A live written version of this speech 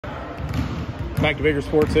Back to Bigger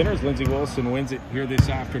Sports Centers. Lindsey Wilson wins it here this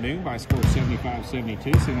afternoon by a score of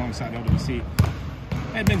 75-72. Sitting alongside LWC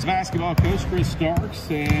head men's basketball coach Chris Starks.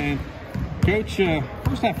 And Coach,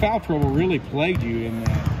 first half foul trouble really plagued you in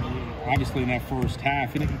obviously in that first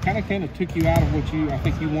half, and it kind of took you out of what I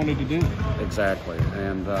think you wanted to do. Exactly,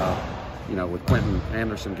 and you know, with Quentin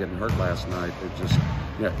Anderson getting hurt last night, it just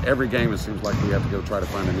every game it seems like we have to go try to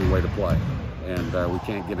find a new way to play, and we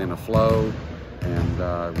can't get in a flow. And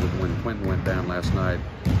when Quentin went down last night,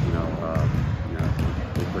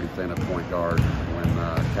 we're pretty thin at point guard. When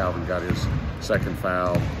Calvin got his second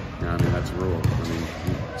foul, I mean, that's a rule. I mean,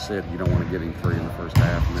 you said you don't want to get him 3 in the first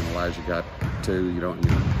half, and then Elijah got 2.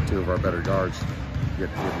 Two of our better guards get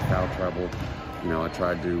in foul trouble. I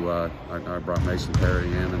tried to. I brought Mason Perry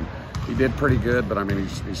in, and he did pretty good. But I mean,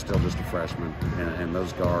 he's still just a freshman, and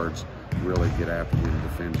those guards really get after you and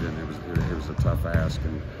defend you. And it was a tough ask,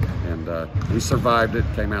 and we survived it.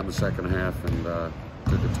 Came out in the second half and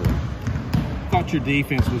took it to him. I thought your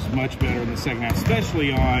defense was much better in the second half,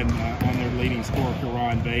 especially on their leading scorer,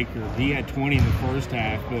 Karan Baker. He had 20 in the first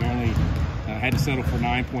half, but only had to settle for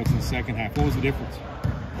 9 points in the second half. What was the difference?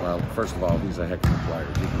 Well, first of all, he's a heck of a player.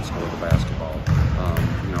 He can score the basketball.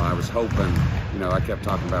 I was hoping, I kept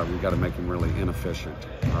talking about we got to make him really inefficient,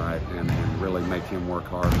 all right, and really make him work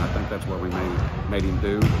hard. And I think that's what we made him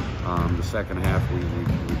do. The second half,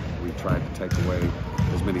 we tried to take away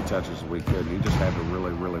as many touches as we could. And he just had to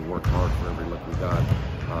really, really work hard for every look we got.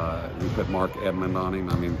 We put Mark Edmond on him.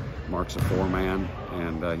 I mean, Mark's a 4-man,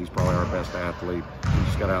 and he's probably our best athlete. He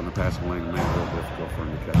just got out in the passing lane and made it real difficult for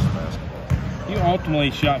him to catch the basketball. You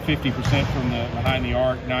ultimately shot 50% from behind the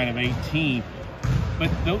arc, 9 of 18. But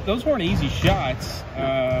those weren't easy shots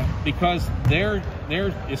because they're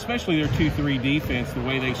especially their 2-3 defense, the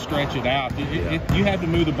way they stretch it out. You had to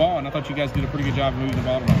move the ball, and I thought you guys did a pretty good job of moving the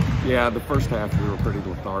ball tonight. Yeah, the first half we were pretty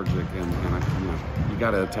lethargic, and you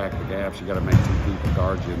got to attack the gaps. You got to make 2 people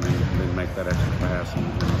guard you, and then make that extra pass. And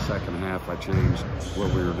in the second half, I changed what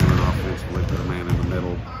we were doing offensively, put a man in the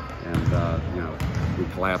middle, and we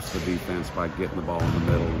collapsed the defense by getting the ball in the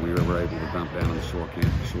middle. And we were able to dump down in the short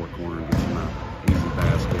corner and get some easy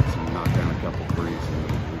baskets and knock down a couple threes.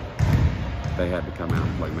 And they had to come out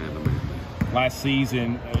and play man-to-man. Last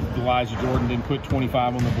season, Elijah Jordan didn't put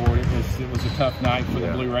 25 on the board. It was a tough night for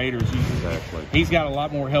the Blue Raiders. Exactly. He's got a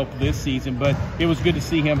lot more help this season, but it was good to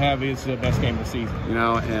see him have his best game of the season.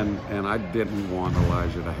 And I didn't want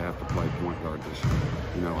Elijah to have to play point guard this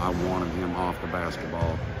year. I wanted him off the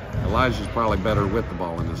basketball. Elijah's probably better with the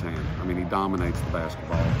ball in his hand. I mean, he dominates the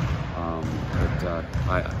basketball.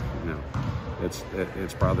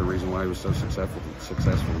 It's probably the reason why he was so successful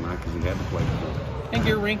tonight, because he had to play the point. And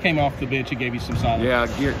Gear Ring came off the bench and gave you some solid. Yeah,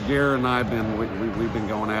 Gear and I we've been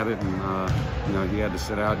going at it, and he had to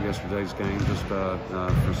sit out yesterday's game just for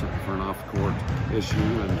an off-court issue,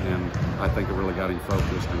 and I think it really got him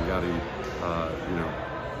focused and got him,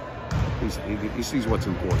 he sees what's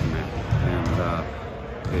important now, and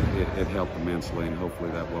it helped immensely, and hopefully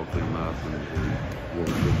that woke him up, and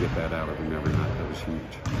we'll get that out of him every night. That was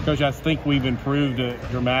huge. Coach, I think we've improved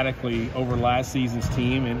dramatically over last season's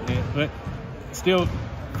team, but still,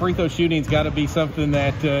 free throw shooting's got to be something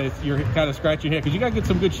that you're kind of scratching your head, because you got to get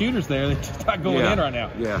some good shooters there. They're just not going in right now.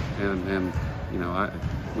 Yeah, and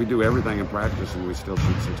we do everything in practice, and we still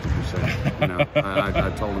shoot 60%.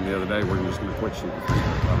 I told him the other day we're just going to quit shooting free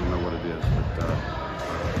throws. I don't know what it is, but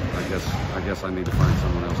I guess I need to find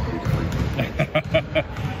someone else to be the free throw.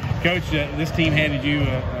 Coach, this team handed you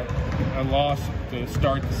a loss to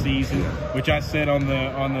start the season, which I said on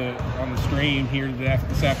the stream here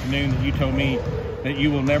this afternoon that you told me that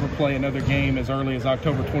you will never play another game as early as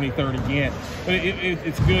October 23rd again. But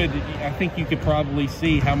it's good. I think you could probably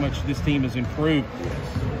see how much this team has improved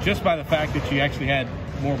just by the fact that you actually had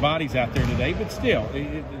more bodies out there today. But still,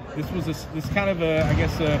 this was this kind of a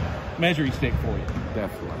measuring stick for you.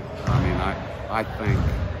 Definitely. I mean, I think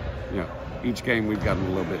each game we've gotten a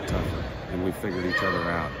little bit tougher, and we figured each other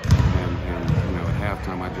out. And at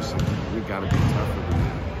halftime, I just said we've got to be tougher than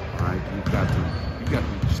that. All right, you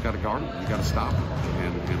just got to guard them. You got to stop them.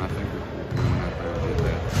 And I think we went out there and did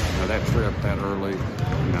that. That trip that early,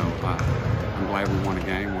 I'm glad we won a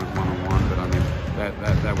game, went 1-on-1. But I mean,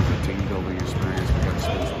 that was a team building experience. We got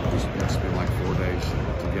to spend like 4 days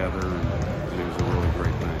together, and it was a really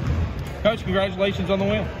great thing. Coach, congratulations on the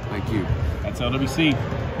win. Thank you. That's LWC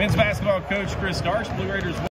men's basketball coach Chris Starks. Blue Raiders